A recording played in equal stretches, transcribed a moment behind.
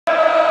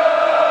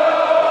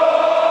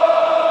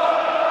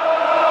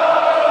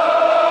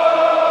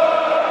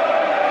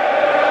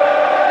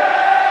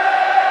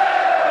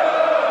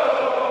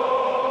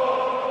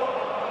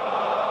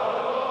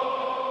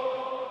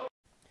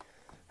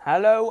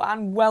Hello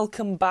and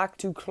welcome back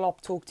to Klopp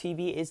Talk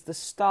TV. It's the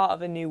start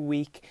of a new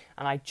week,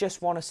 and I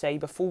just want to say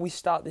before we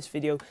start this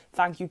video,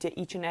 thank you to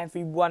each and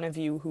every one of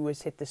you who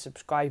has hit the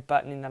subscribe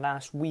button in the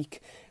last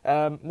week.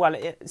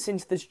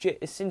 Since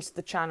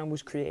the channel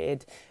was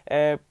created,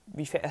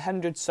 we've hit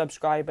 100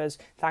 subscribers.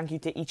 Thank you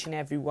to each and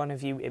every one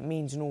of you. It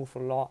means an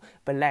awful lot.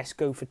 But let's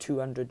go for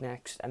 200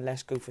 next, and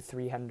let's go for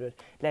 300.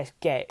 Let's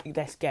get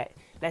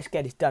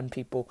it done,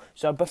 people.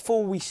 So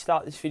before we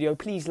start this video,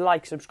 please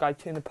like, subscribe,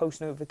 turn the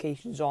post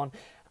notifications on.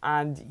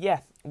 And yeah,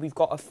 we've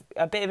got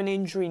a bit of an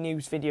injury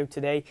news video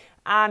today,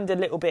 and a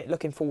little bit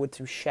looking forward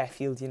to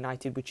Sheffield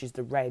United, which is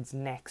the Reds'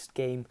 next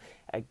game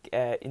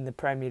in the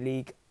Premier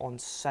League on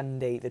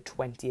Sunday, the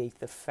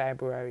 28th of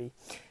February.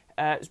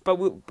 But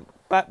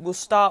we'll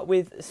start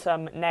with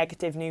some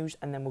negative news,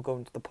 and then we'll go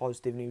into the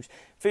positive news.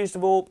 First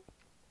of all,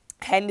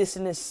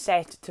 Henderson is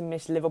set to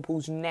miss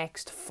Liverpool's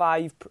next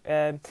 5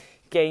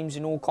 games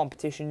in all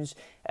competitions.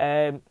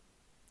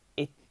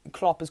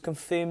 Klopp has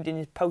confirmed in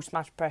his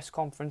post-match press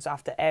conference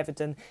after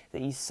Everton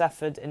that he's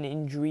suffered an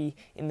injury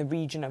in the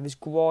region of his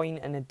groin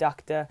and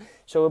adductor.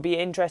 So it'll be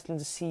interesting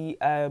to see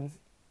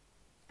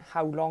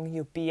how long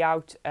he'll be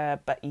out.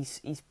 But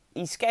he's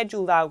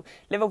scheduled out.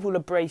 Liverpool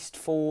are braced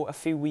for a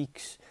few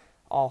weeks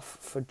off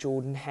for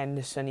Jordan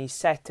Henderson. He's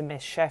set to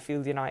miss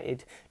Sheffield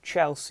United,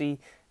 Chelsea,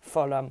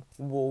 Fulham,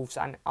 Wolves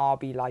and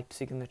RB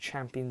Leipzig in the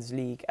Champions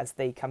League as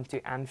they come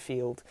to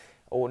Anfield,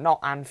 or not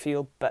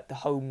Anfield, but the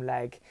home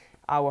leg,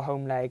 our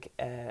home leg,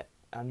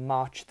 on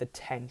March the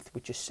 10th,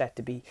 which is set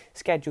to be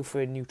scheduled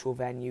for a neutral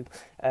venue.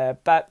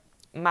 But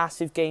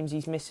massive games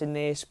he's missing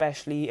there,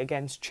 especially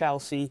against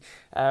Chelsea,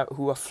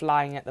 who are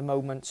flying at the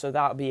moment, so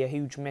that'll be a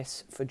huge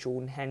miss for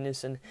Jordan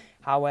Henderson.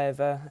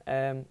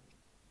 However,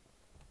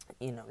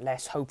 you know,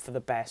 let's hope for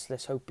the best.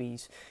 Let's hope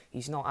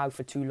he's not out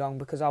for too long,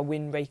 because our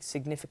win rate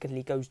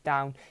significantly goes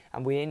down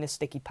and we're in a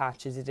sticky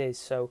patch as it is.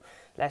 So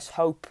let's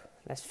hope,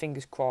 let's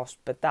fingers crossed.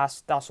 But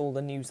that's all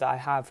the news that I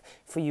have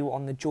for you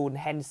on the Jordan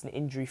Henderson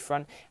injury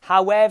front.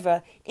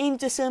 However,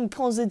 into some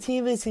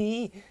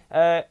positivity.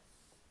 Do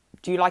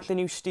you like the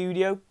new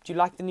studio? Do you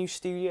like the new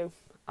studio?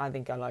 I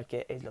think I like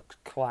it. It looks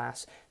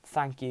class.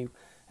 Thank you.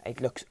 It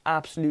looks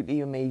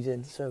absolutely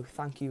amazing. So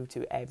thank you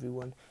to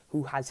everyone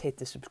who has hit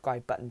the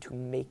subscribe button to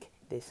make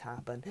this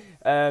happen.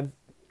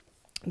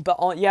 But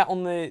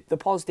on the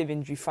positive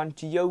injury front,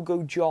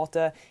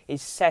 Jota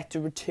is set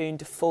to return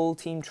to full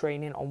team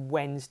training on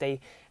Wednesday.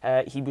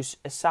 He was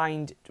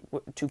assigned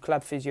to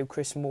club physio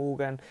Chris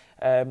Morgan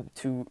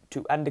to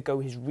undergo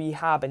his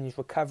rehab and his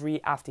recovery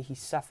after he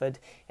suffered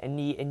a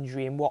knee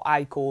injury in what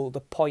I call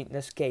the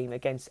pointless game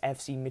against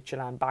FC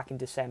Midtjylland back in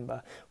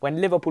December,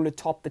 when Liverpool had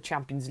topped the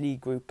Champions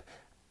League group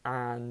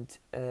and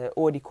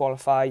already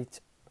qualified,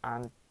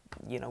 and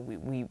you know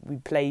we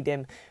played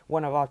him,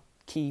 one of our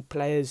key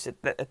players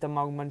at that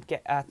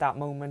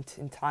moment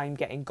in time,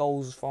 getting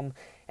goals from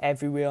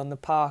everywhere on the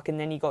park, and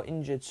then he got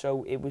injured,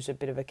 so it was a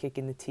bit of a kick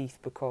in the teeth,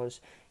 because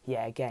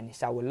yeah, again,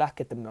 it's our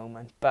luck at the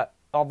moment. But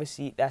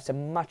obviously that's a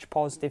much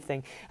positive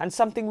thing and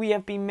something we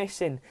have been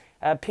missing.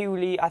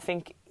 Purely, I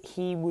think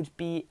he would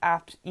be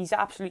he's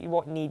absolutely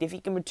what we need. If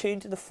he can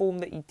return to the form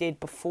that he did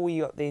before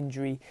he got the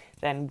injury,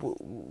 then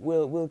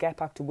we'll get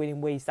back to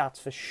winning ways, that's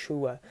for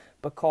sure.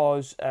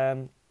 Because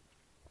do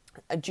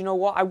you know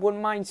what, I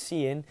wouldn't mind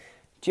seeing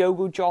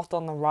Jota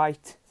on the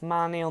right,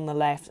 Mane on the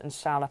left, and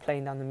Salah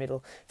playing down the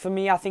middle. For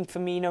me, I think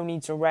Firmino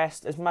needs a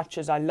rest. As much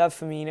as I love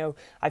Firmino,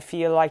 I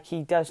feel like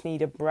he does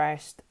need a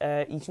rest.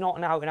 He's not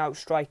an out-and-out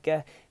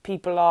striker.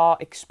 People are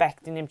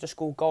expecting him to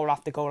score goal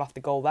after goal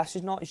after goal. That's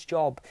just not his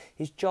job.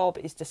 His job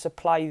is to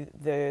supply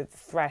the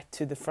threat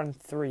to the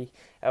front three.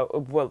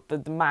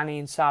 The Mane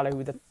and Salah, who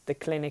are the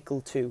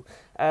clinical two.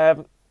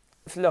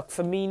 Look,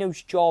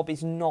 Firmino's job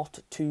is not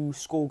to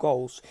score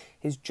goals.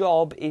 His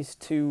job is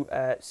to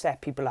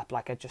set people up,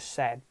 like I just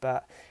said.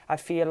 But I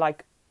feel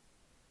like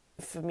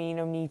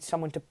Firmino needs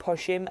someone to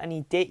push him, and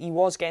he did. He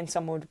was getting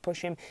someone to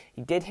push him.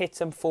 He did hit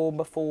some form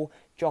before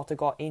Jota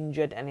got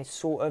injured, and it's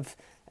sort of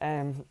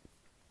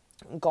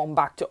gone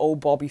back to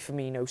old Bobby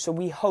Firmino. So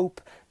we hope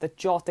that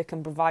Jota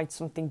can provide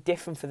something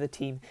different for the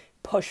team.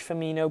 Push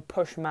Firmino,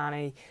 push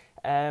Mane,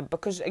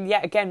 because yeah,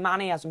 again,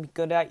 Mane hasn't been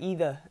good at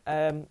either.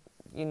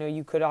 You know,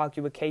 you could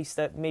argue a case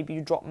that maybe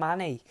you drop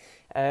Mane,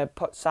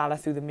 put Salah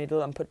through the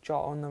middle and put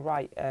Jota on the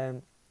right.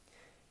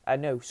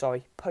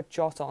 Put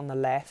Jota on the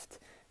left,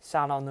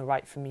 Salah on the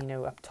right,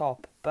 Firmino up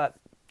top. But,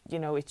 you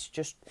know,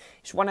 it's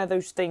one of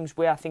those things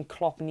where I think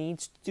Klopp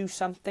needs to do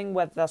something,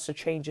 whether that's a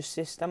change of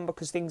system,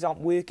 because things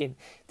aren't working.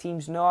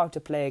 Teams know how to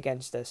play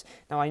against us.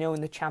 Now, I know in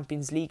the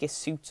Champions League it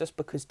suits us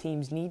because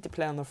teams need to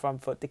play on the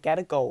front foot to get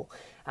a goal.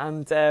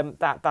 And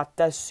that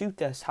does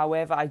suit us.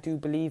 However, I do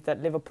believe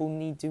that Liverpool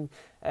need to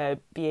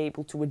be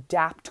able to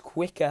adapt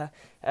quicker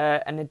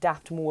and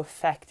adapt more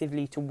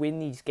effectively to win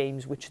these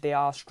games, which they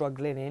are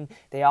struggling in.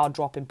 They are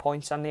dropping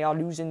points and they are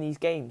losing these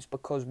games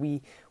because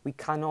we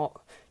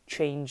cannot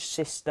change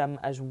system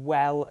as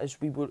well as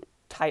we would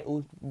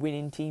title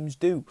winning teams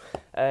do.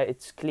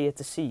 It's clear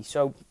to see.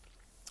 So,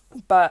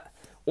 but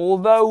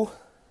although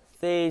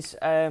there's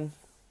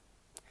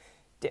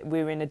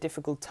we're in a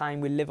difficult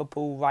time with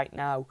Liverpool right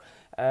now.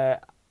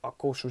 Of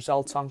course,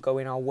 results aren't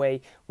going our way.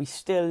 We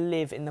still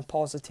live in the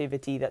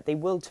positivity that they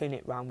will turn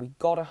it round. We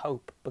gotta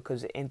hope,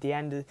 because at the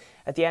end of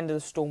the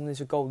storm, there's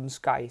a golden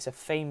sky. It's a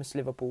famous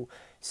Liverpool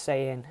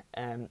saying,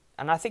 and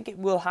I think it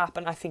will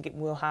happen. I think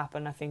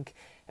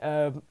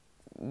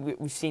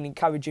we've seen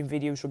encouraging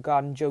videos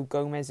regarding Joe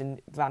Gomez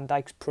and Van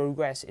Dijk's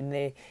progress in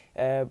their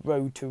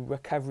road to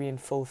recovery and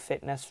full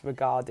fitness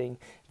regarding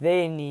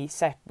their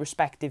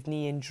respective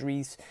knee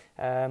injuries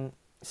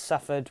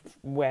suffered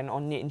when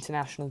on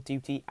international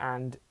duty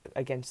and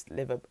against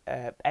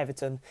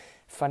Everton,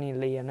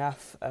 funnily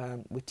enough,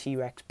 with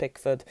T-Rex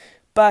Pickford.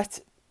 But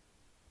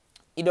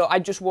you know, I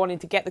just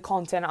wanted to get the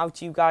content out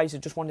to you guys. I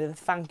just wanted to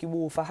thank you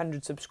all for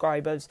 100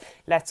 subscribers.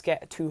 Let's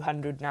get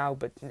 200 now,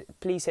 but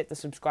please hit the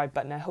subscribe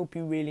button. I hope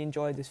you really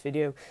enjoyed this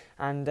video.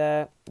 And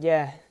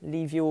yeah,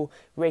 leave your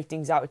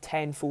ratings out of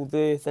 10 for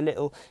the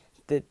little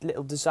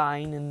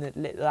design and the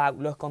little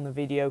outlook on the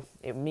video.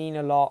 It would mean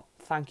a lot.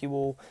 Thank you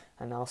all,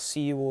 and I'll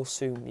see you all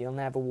soon. You'll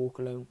never walk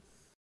alone.